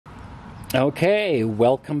Okay,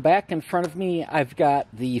 welcome back. In front of me, I've got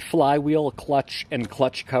the flywheel clutch and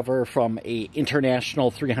clutch cover from a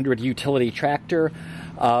International 300 utility tractor.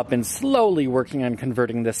 Been slowly working on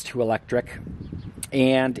converting this to electric.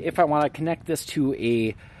 And if I want to connect this to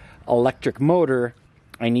a electric motor,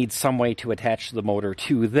 I need some way to attach the motor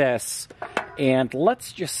to this. And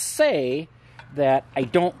let's just say that I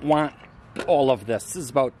don't want all of this. This is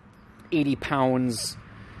about 80 pounds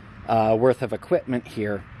worth of equipment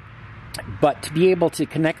here. But to be able to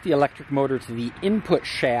connect the electric motor to the input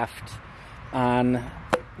shaft on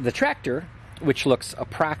the tractor, which looks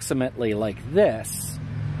approximately like this,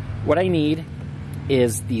 what I need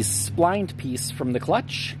is the splined piece from the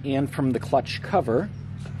clutch and from the clutch cover.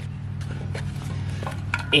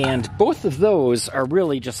 And both of those are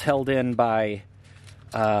really just held in by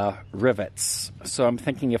rivets. So I'm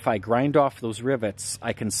thinking if I grind off those rivets,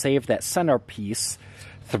 I can save that center piece,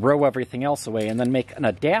 throw everything else away, and then make an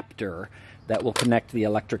adapter that will connect the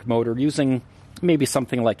electric motor using maybe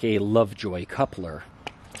something like a LoveJoy coupler.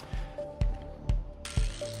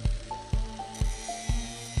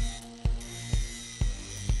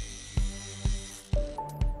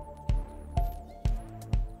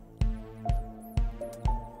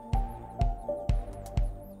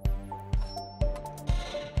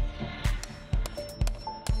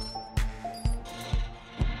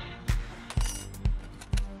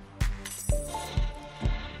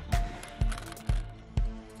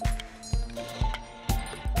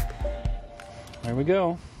 There we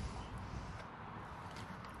go.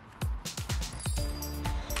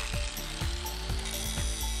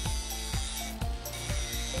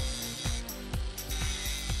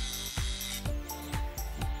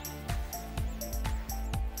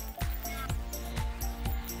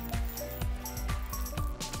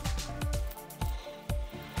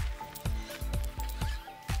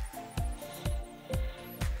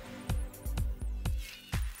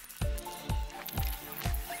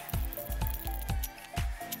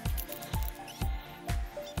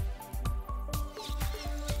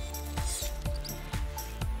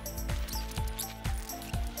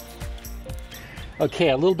 Okay,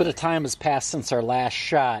 a little bit of time has passed since our last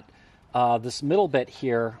shot. This middle bit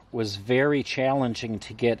here was very challenging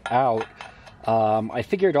to get out. I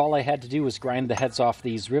figured all I had to do was grind the heads off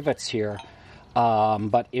these rivets here,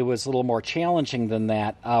 but it was a little more challenging than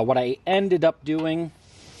that. What I ended up doing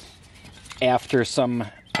after some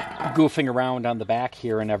goofing around on the back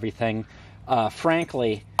here and everything,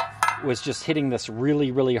 frankly, was just hitting this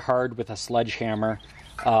really, really hard with a sledgehammer.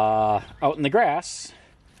 Out in the grass,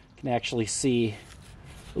 you can actually see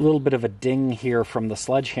a little bit of a ding here from the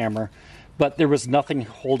sledgehammer, but there was nothing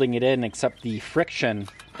holding it in except the friction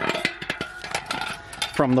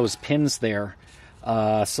from those pins there.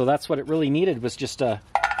 So that's what it really needed, was just a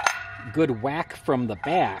good whack from the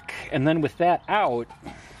back. And then with that out,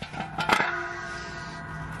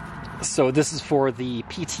 so this is for the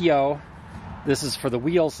PTO, this is for the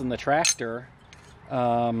wheels in the tractor.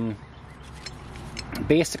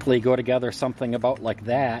 Basically go together something about like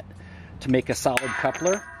that to make a solid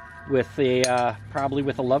coupler with a probably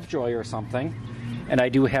with a LoveJoy or something. And I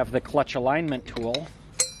do have the clutch alignment tool,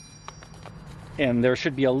 and there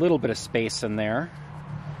should be a little bit of space in there.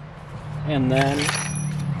 And then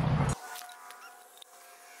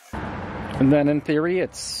in theory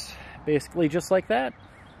it's basically just like that.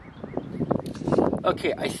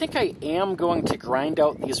 Okay, I think I am going to grind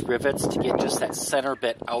out these rivets to get just that center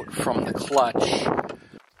bit out from the clutch.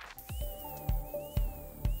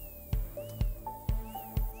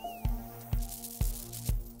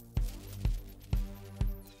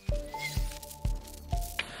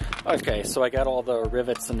 Okay, so I got all the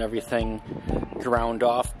rivets and everything ground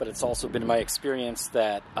off, but it's also been my experience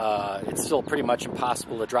that it's still pretty much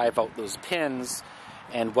impossible to drive out those pins,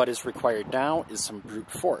 and what is required now is some brute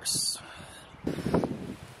force.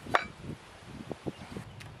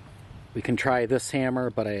 We can try this hammer,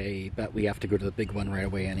 but I bet we have to go to the big one right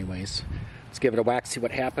away anyways. Let's give it a whack, see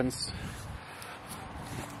what happens.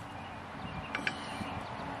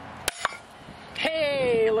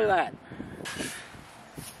 Hey, look at that!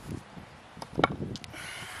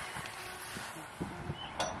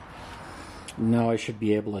 Now I should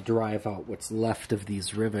be able to drive out what's left of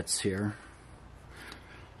these rivets here.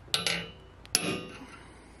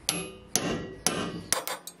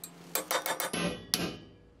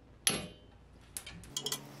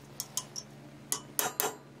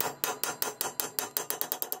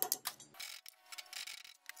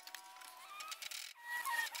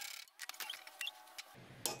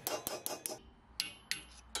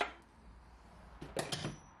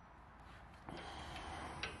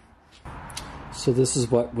 So this is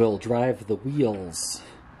what will drive the wheels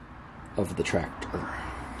of the tractor.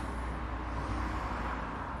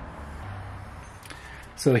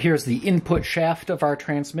 So here's the input shaft of our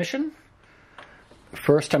transmission.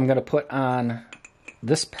 First, I'm going to put on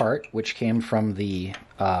this part, which came from the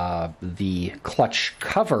clutch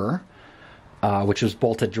cover, which was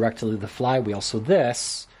bolted directly to the flywheel. So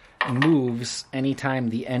this moves anytime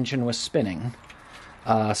the engine was spinning.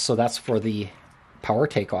 So that's for the power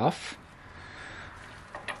takeoff.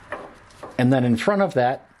 And then in front of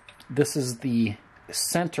that, this is the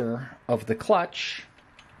center of the clutch.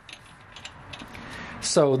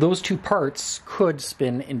 So those two parts could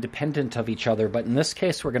spin independent of each other, but in this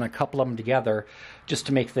case we're going to couple them together just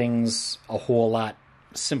to make things a whole lot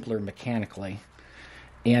simpler mechanically.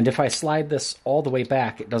 And if I slide this all the way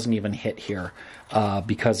back, it doesn't even hit here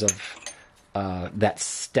because of that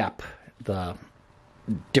step, the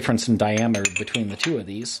difference in diameter between the two of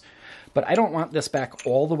these. But I don't want this back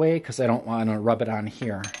all the way because I don't want to rub it on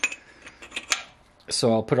here.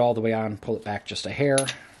 So I'll put it all the way on, pull it back just a hair.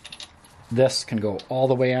 This can go all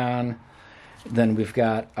the way on. Then we've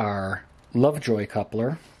got our LoveJoy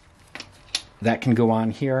coupler. That can go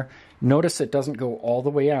on here. Notice it doesn't go all the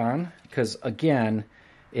way on because, again,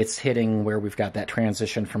 it's hitting where we've got that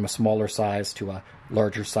transition from a smaller size to a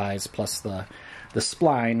larger size plus the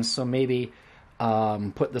spline. So maybe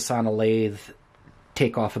put this on a lathe,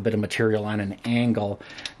 take off a bit of material on an angle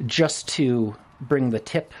just to bring the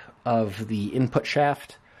tip of the input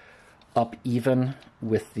shaft up even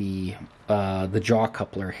with the jaw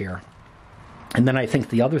coupler here. And then I think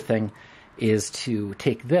the other thing is to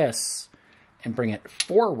take this and bring it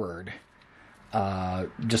forward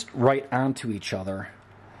just right onto each other.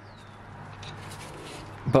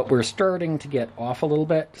 But we're starting to get off a little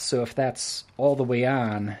bit, so if that's all the way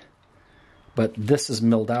on, but this is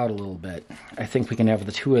milled out a little bit, I think we can have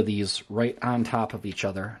the two of these right on top of each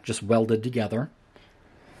other, just welded together.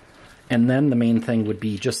 And then the main thing would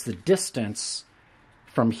be just the distance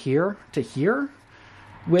from here to here,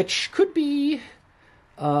 which could be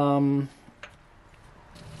 1/2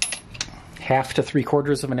 to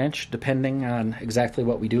 3/4 of an inch, depending on exactly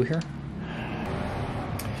what we do here.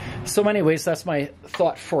 So anyways, that's my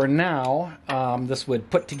thought for now. This would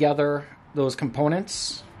put together those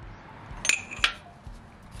components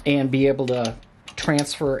and be able to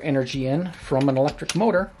transfer energy in from an electric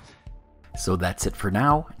motor. So that's it for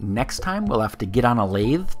now. Next time we'll have to get on a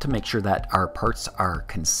lathe to make sure that our parts are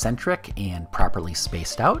concentric and properly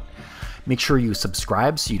spaced out. Make sure you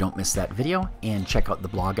subscribe so you don't miss that video, and check out the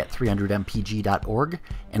blog at 300mpg.org.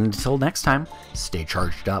 And until next time, stay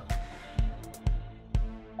charged up.